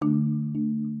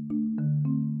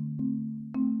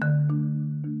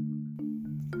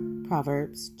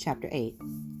Proverbs chapter 8.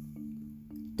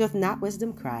 Doth not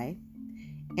wisdom cry,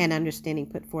 and understanding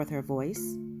put forth her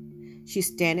voice? She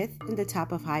standeth in the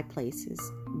top of high places,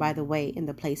 by the way in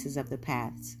the places of the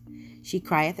paths. She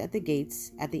crieth at the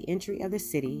gates, at the entry of the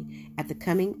city, at the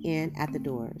coming in at the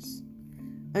doors.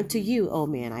 Unto you, O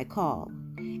man, I call,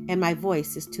 and my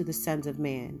voice is to the sons of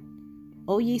man.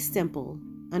 O ye simple,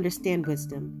 understand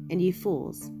wisdom, and ye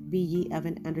fools, be ye of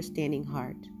an understanding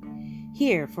heart.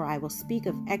 Hear, for I will speak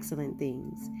of excellent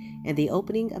things, and the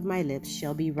opening of my lips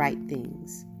shall be right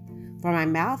things. For my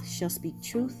mouth shall speak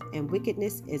truth, and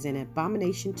wickedness is an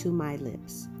abomination to my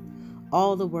lips.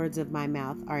 All the words of my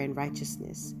mouth are in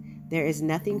righteousness. There is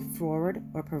nothing froward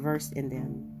or perverse in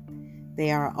them.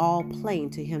 They are all plain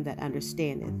to him that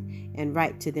understandeth, and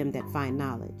right to them that find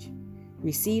knowledge.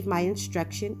 Receive my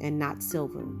instruction, and not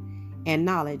silver, and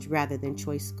knowledge rather than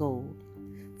choice gold.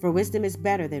 For wisdom is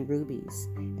better than rubies,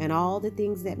 and all the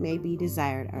things that may be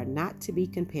desired are not to be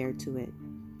compared to it.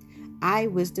 I,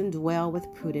 wisdom, dwell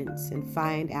with prudence, and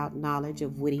find out knowledge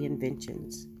of witty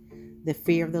inventions. The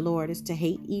fear of the Lord is to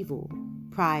hate evil,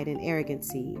 pride and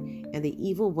arrogancy, and the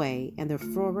evil way, and the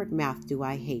froward mouth do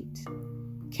I hate.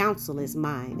 Counsel is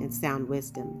mine, and sound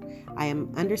wisdom. I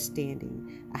am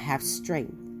understanding, I have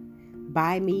strength.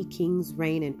 By me kings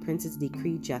reign, and princes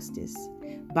decree justice.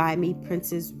 By me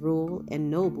princes rule, and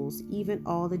nobles, even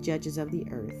all the judges of the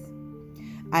earth.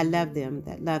 I love them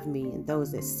that love me, and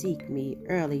those that seek me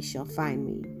early shall find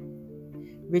me.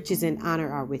 Riches and honor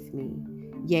are with me,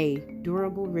 yea,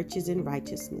 durable riches and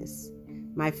righteousness.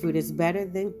 My fruit is better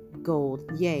than gold,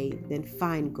 yea, than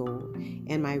fine gold,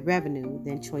 and my revenue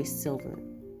than choice silver.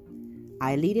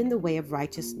 I lead in the way of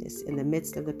righteousness in the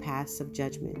midst of the paths of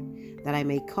judgment, that I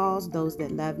may cause those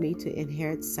that love me to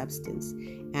inherit substance,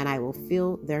 and I will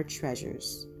fill their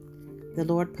treasures. The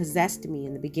Lord possessed me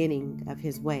in the beginning of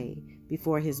his way,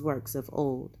 before his works of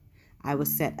old. I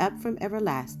was set up from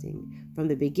everlasting, from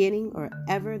the beginning or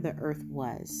ever the earth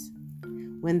was.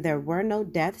 When there were no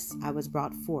depths, I was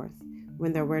brought forth,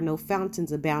 when there were no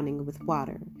fountains abounding with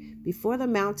water. Before the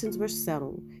mountains were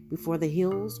settled, before the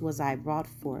hills was I brought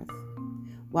forth.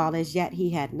 While as yet he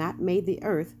had not made the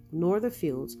earth, nor the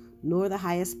fields, nor the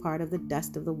highest part of the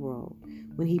dust of the world.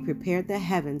 When he prepared the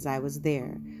heavens, I was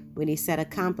there. When he set a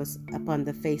compass upon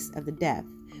the face of the depth.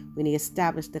 When he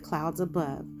established the clouds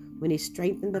above. When he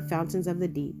strengthened the fountains of the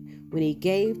deep. When he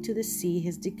gave to the sea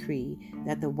his decree,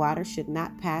 that the water should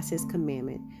not pass his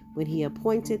commandment. When he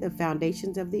appointed the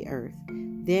foundations of the earth.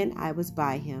 Then I was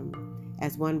by him,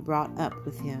 as one brought up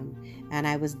with him, and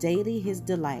I was daily his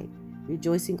delight,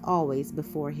 rejoicing always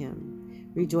before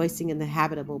him, rejoicing in the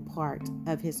habitable part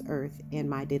of his earth, and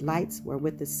my delights were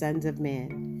with the sons of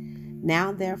men.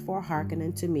 Now therefore hearken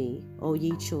unto me, O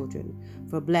ye children,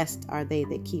 for blessed are they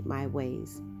that keep my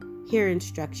ways. Hear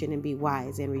instruction, and be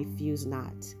wise, and refuse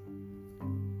not.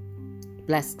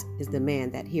 Blessed is the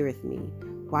man that heareth me,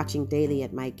 watching daily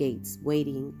at my gates,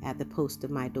 waiting at the post of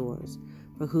my doors.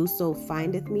 For whoso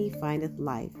findeth me findeth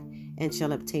life, and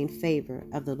shall obtain favor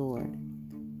of the Lord.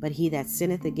 But he that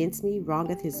sinneth against me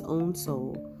wrongeth his own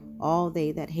soul. All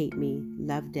they that hate me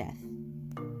love death.